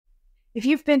If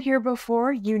you've been here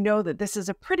before, you know that this is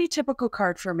a pretty typical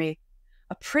card for me.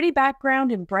 A pretty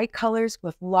background in bright colors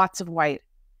with lots of white.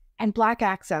 And black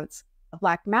accents. A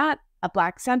black mat, a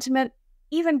black sentiment,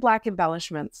 even black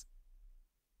embellishments.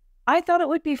 I thought it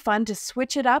would be fun to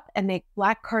switch it up and make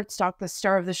black cardstock the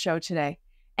star of the show today,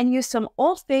 and use some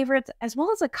old favorites as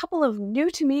well as a couple of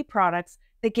new-to-me products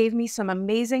that gave me some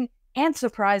amazing and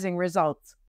surprising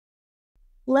results.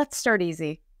 Let's start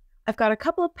easy. I've got a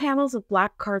couple of panels of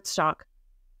black cardstock.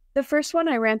 The first one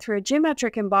I ran through a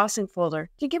geometric embossing folder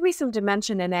to give me some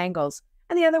dimension and angles,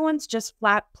 and the other one's just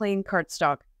flat, plain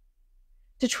cardstock.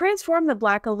 To transform the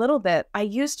black a little bit, I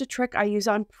used a trick I use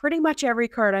on pretty much every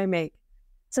card I make.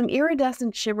 Some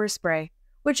iridescent shimmer spray,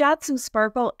 which adds some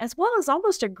sparkle as well as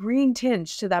almost a green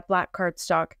tinge to that black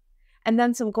cardstock, and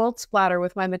then some gold splatter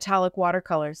with my metallic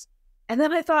watercolors. And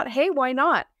then I thought, hey, why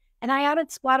not? And I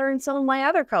added splatter in some of my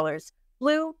other colors,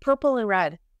 blue, purple, and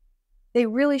red. They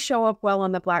really show up well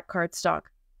on the black cardstock.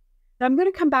 Now I'm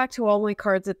going to come back to all my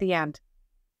cards at the end.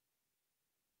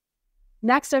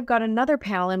 Next, I've got another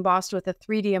panel embossed with a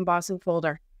 3D embossing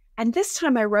folder, and this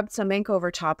time I rubbed some ink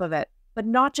over top of it, but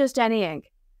not just any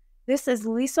ink. This is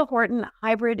Lisa Horton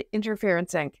Hybrid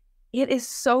Interference ink. It is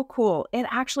so cool. It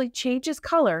actually changes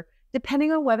color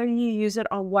depending on whether you use it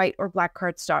on white or black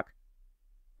cardstock.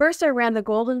 First, I ran the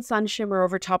Golden Sun shimmer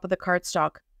over top of the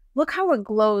cardstock. Look how it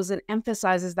glows and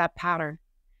emphasizes that pattern.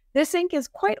 This ink is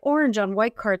quite orange on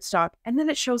white cardstock, and then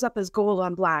it shows up as gold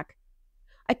on black.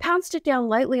 I pounced it down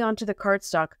lightly onto the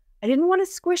cardstock. I didn't want to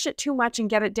squish it too much and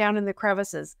get it down in the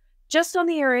crevices, just on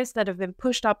the areas that have been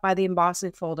pushed up by the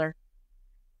embossing folder.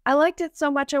 I liked it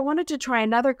so much I wanted to try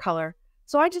another color,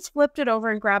 so I just flipped it over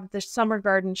and grabbed the Summer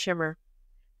Garden shimmer.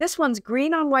 This one's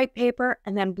green on white paper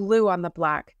and then blue on the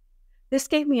black. This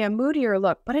gave me a moodier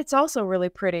look, but it's also really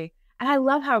pretty, and I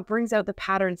love how it brings out the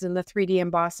patterns in the 3D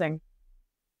embossing.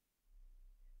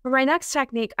 For my next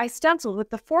technique, I stenciled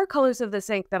with the 4 colors of this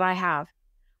ink that I have.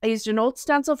 I used an old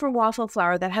stencil from Waffle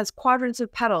flower that has quadrants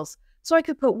of petals, so I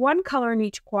could put one color in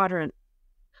each quadrant.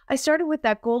 I started with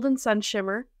that Golden Sun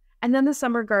shimmer, and then the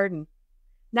Summer Garden.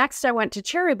 Next, I went to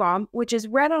Cherry Bomb, which is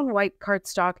red on white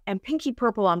cardstock and pinky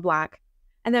purple on black.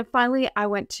 And then finally, I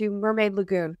went to Mermaid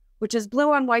Lagoon, which is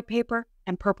blue on white paper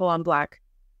and purple on black.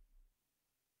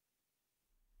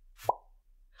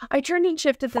 I turned and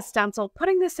shifted the stencil,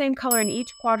 putting the same color in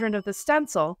each quadrant of the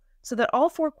stencil so that all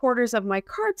 4 quarters of my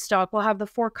cardstock will have the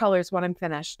 4 colors when I'm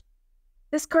finished.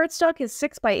 This cardstock is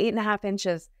 6 by 8.5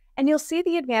 inches, and you'll see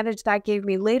the advantage that gave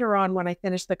me later on when I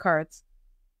finish the cards.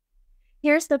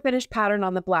 Here's the finished pattern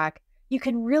on the black. You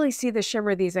can really see the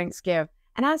shimmer these inks give,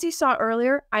 and as you saw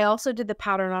earlier, I also did the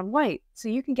pattern on white, so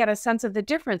you can get a sense of the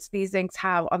difference these inks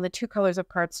have on the 2 colors of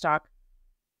cardstock.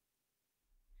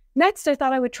 Next, I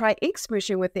thought I would try ink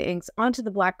smooshing with the inks onto the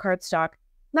black cardstock.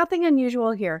 Nothing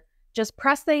unusual here. Just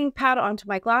press the ink pad onto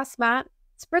my glass mat,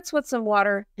 spritz with some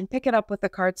water, and pick it up with the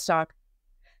cardstock.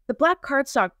 The black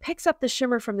cardstock picks up the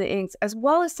shimmer from the inks as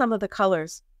well as some of the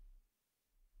colors.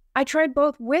 I tried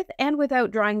both with and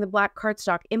without drying the black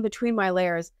cardstock in between my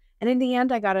layers, and in the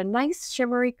end I got a nice,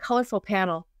 shimmery, colorful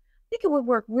panel. I think it would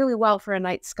work really well for a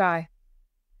night sky.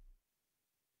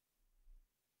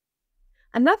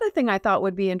 Another thing I thought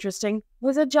would be interesting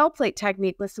was a gel plate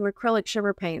technique with some acrylic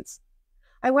shimmer paints.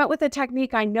 I went with a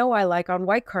technique I know I like on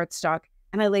white cardstock,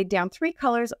 and I laid down 3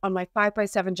 colors on my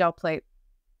 5x7 gel plate.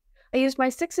 I used my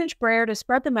 6-inch brayer to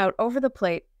spread them out over the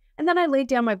plate, and then I laid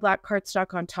down my black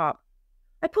cardstock on top.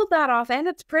 I pulled that off, and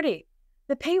it's pretty.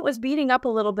 The paint was beading up a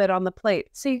little bit on the plate,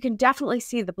 so you can definitely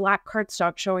see the black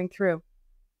cardstock showing through.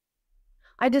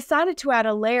 I decided to add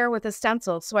a layer with a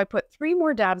stencil, so I put 3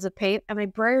 more dabs of paint and I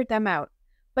brayered them out.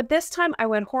 But this time I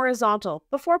went horizontal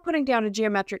before putting down a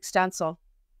geometric stencil.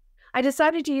 I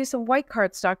decided to use some white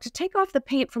cardstock to take off the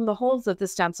paint from the holes of the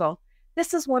stencil.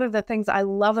 This is one of the things I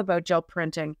love about gel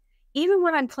printing. Even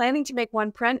when I'm planning to make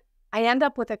one print, I end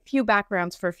up with a few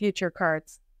backgrounds for future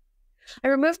cards. I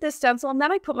removed this stencil and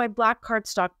then I put my black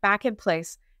cardstock back in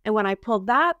place, and when I pulled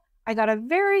that, I got a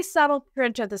very subtle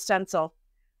print of the stencil.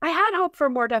 I had hoped for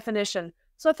more definition,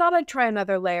 so I thought I'd try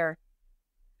another layer.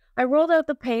 I rolled out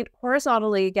the paint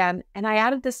horizontally again, and I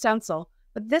added the stencil,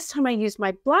 but this time I used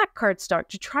my black cardstock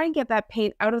to try and get that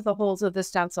paint out of the holes of the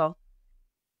stencil.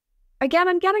 Again,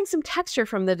 I'm getting some texture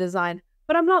from the design,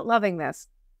 but I'm not loving this.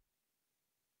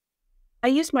 I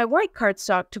used my white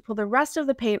cardstock to pull the rest of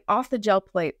the paint off the gel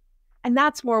plate, and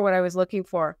that's more what I was looking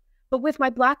for, but with my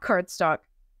black cardstock.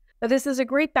 But this is a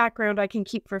great background I can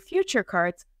keep for future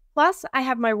cards, plus I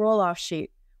have my roll-off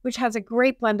sheet, which has a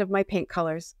great blend of my paint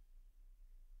colors.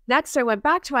 Next, I went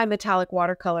back to my metallic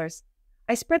watercolors.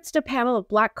 I spritzed a panel of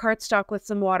black cardstock with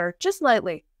some water, just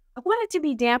lightly, I want it to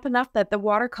be damp enough that the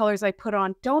watercolors I put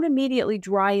on don't immediately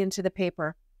dry into the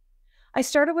paper. I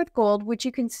started with gold, which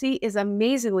you can see is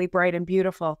amazingly bright and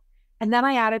beautiful, and then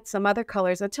I added some other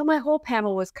colors until my whole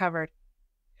panel was covered.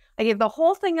 I gave the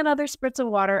whole thing another spritz of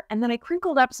water, and then I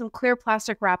crinkled up some clear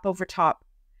plastic wrap over top.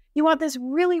 You want this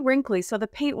really wrinkly so the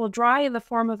paint will dry in the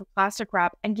form of the plastic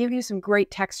wrap and give you some great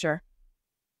texture.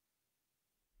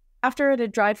 After it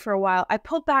had dried for a while, I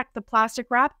pulled back the plastic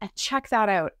wrap and check that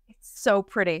out. It's so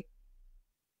pretty.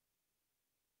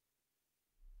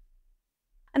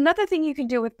 Another thing you can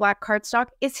do with black cardstock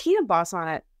is heat emboss on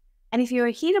it. And if you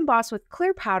heat emboss with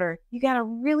clear powder, you get a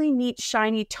really neat,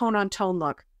 shiny tone-on-tone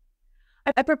look.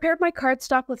 I prepared my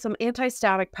cardstock with some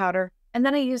anti-static powder, and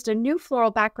then I used a new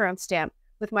floral background stamp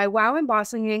with my WOW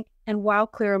embossing ink and WOW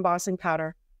clear embossing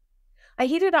powder. I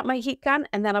heated up my heat gun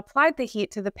and then applied the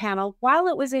heat to the panel while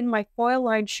it was in my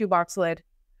foil-lined shoebox lid.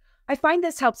 I find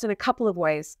this helps in a couple of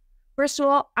ways. First of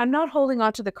all, I'm not holding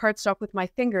onto the cardstock with my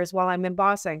fingers while I'm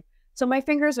embossing, so my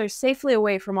fingers are safely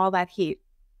away from all that heat.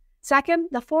 Second,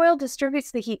 the foil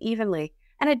distributes the heat evenly,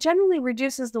 and it generally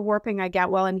reduces the warping I get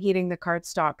while I'm heating the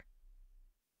cardstock.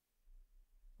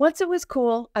 Once it was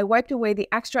cool, I wiped away the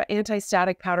extra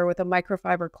anti-static powder with a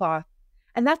microfiber cloth.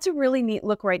 And that's a really neat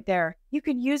look right there. You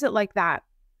could use it like that.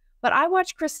 But I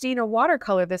watched Christina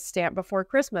watercolor this stamp before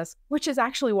Christmas, which is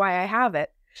actually why I have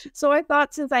it. So I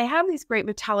thought since I have these great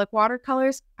metallic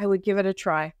watercolors, I would give it a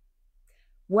try.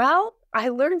 Well, I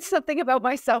learned something about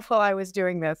myself while I was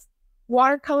doing this.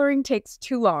 Watercoloring takes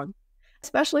too long,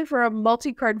 especially for a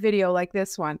multi-card video like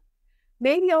this one.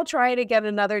 Maybe I'll try it again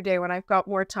another day when I've got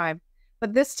more time.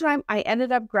 But this time I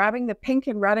ended up grabbing the pink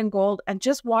and red and gold and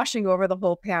just washing over the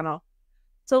whole panel.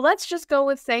 So let's just go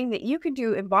with saying that you can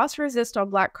do emboss resist on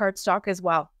black cardstock as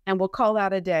well, and we'll call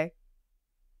that a day.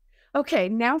 Okay,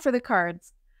 now for the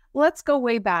cards. Let's go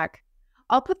way back.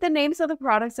 I'll put the names of the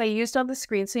products I used on the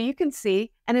screen so you can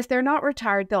see, and if they're not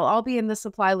retired, they'll all be in the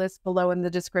supply list below in the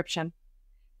description.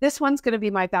 This one's going to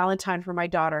be my Valentine for my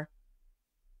daughter.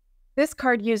 This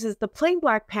card uses the plain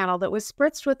black panel that was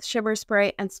spritzed with shimmer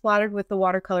spray and splattered with the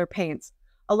watercolor paints,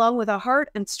 along with a heart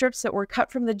and strips that were cut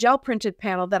from the gel printed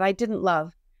panel that I didn't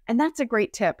love. And that's a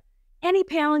great tip. Any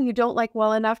panel you don't like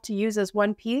well enough to use as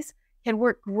one piece can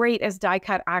work great as die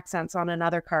cut accents on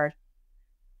another card.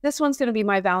 This one's going to be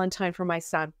my Valentine for my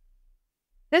son.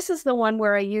 This is the one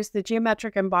where I used the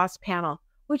geometric embossed panel,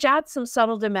 which adds some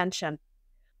subtle dimension.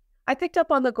 I picked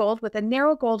up on the gold with a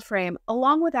narrow gold frame,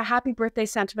 along with a happy birthday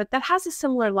sentiment that has a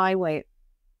similar line weight.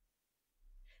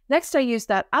 Next, I used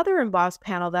that other embossed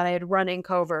panel that I had run ink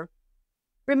over.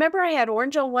 Remember I had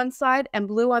orange on one side and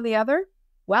blue on the other?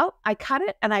 Well, I cut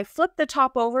it and I flipped the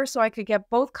top over so I could get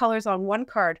both colors on one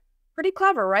card. Pretty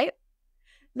clever, right?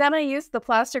 Then I used the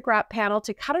plastic wrap panel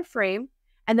to cut a frame,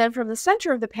 and then from the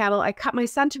center of the panel, I cut my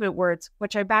sentiment words,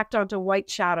 which I backed onto white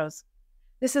shadows.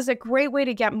 This is a great way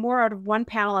to get more out of one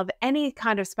panel of any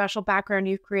kind of special background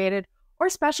you've created or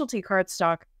specialty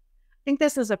cardstock. I think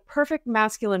this is a perfect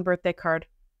masculine birthday card.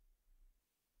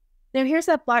 Now here's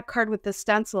that black card with the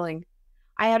stenciling.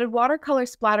 I added watercolor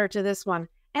splatter to this one,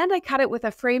 and I cut it with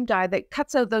a frame die that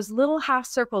cuts out those little half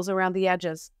circles around the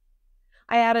edges.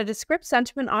 I added a script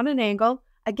sentiment on an angle,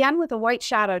 again with a white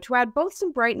shadow to add both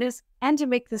some brightness and to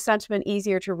make the sentiment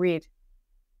easier to read.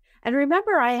 And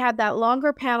remember I had that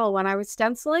longer panel when I was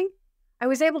stenciling? I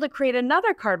was able to create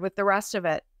another card with the rest of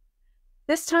it.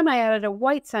 This time I added a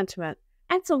white sentiment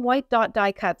and some white dot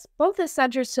die cuts, both as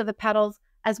centers to the petals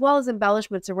as well as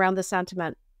embellishments around the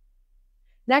sentiment.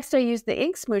 Next I used the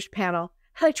ink smoosh panel.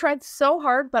 I tried so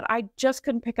hard, but I just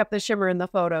couldn't pick up the shimmer in the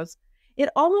photos. It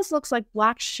almost looks like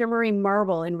black shimmery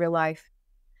marble in real life.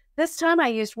 This time I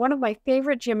used one of my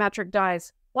favorite geometric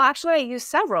dies. Well, actually I used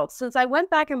several, since I went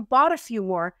back and bought a few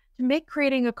more to make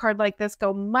creating a card like this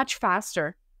go much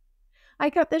faster. I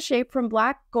cut the shape from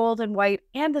black, gold, and white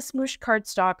and the smooshed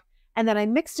cardstock, and then I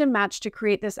mixed and matched to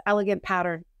create this elegant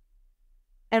pattern.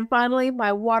 And finally,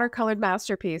 my watercolored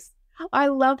masterpiece. I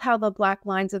love how the black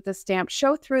lines of the stamp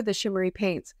show through the shimmery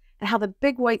paints and how the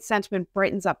big white sentiment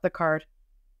brightens up the card.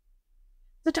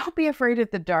 So don't be afraid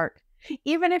of the dark.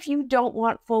 Even if you don't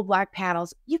want full black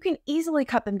panels, you can easily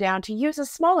cut them down to use as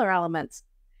smaller elements.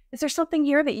 Is there something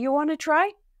here that you want to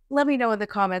try? Let me know in the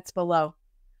comments below.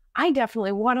 I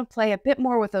definitely want to play a bit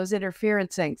more with those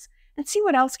interference inks and see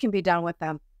what else can be done with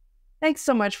them. Thanks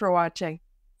so much for watching.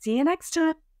 See you next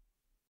time.